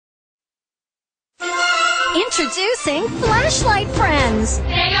Introducing Flashlight Friends.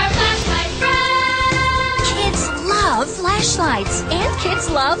 They are flashlight friends. Kids love flashlights, and kids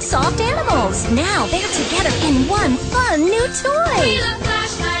love soft animals. Now they're together in one fun new We toy. love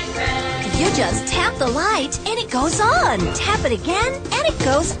flashlight friends. You just tap the light and it goes on. Tap it again and it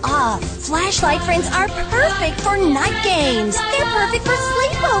goes off. Flashlight Friends are perfect for night games. They're perfect for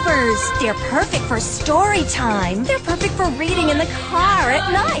sleepovers. They're perfect for story time. They're perfect for reading in the car at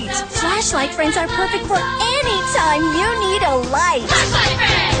night. Flashlight Friends are perfect for any time you need a light. Flashlight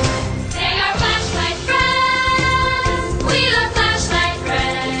friends. They are flashlight friends. We love flashlight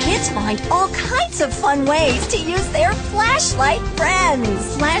friends. Kids find all kinds of fun ways to use their Flashlight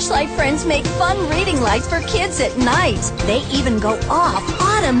Friends. Flashlight Friends make fun reading lights for kids at night. They even go off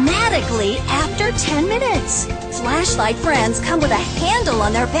automatically after 10 minutes. Flashlight Friends come with a handle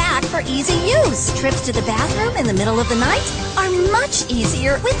on their back for easy use. Trips to the bathroom in the middle of the night are much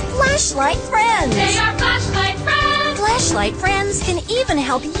easier with Flashlight Friends. They are flashlight friends. Flashlight Friends can even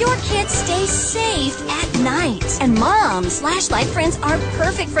help your kids stay safe at night. And moms, Flashlight Friends are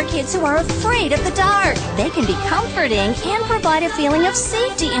perfect for kids who are afraid of the dark. They can be comforting and provide a feeling of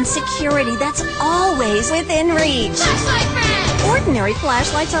safety and security that's always within reach. Flashlight friends. Ordinary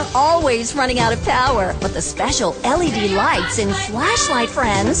flashlights are always running out of power, but the special LED lights in Flashlight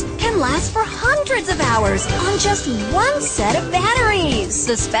Friends can last for hundreds of hours on just one set of batteries.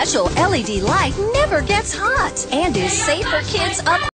 The special LED light never gets hot and is safe for kids up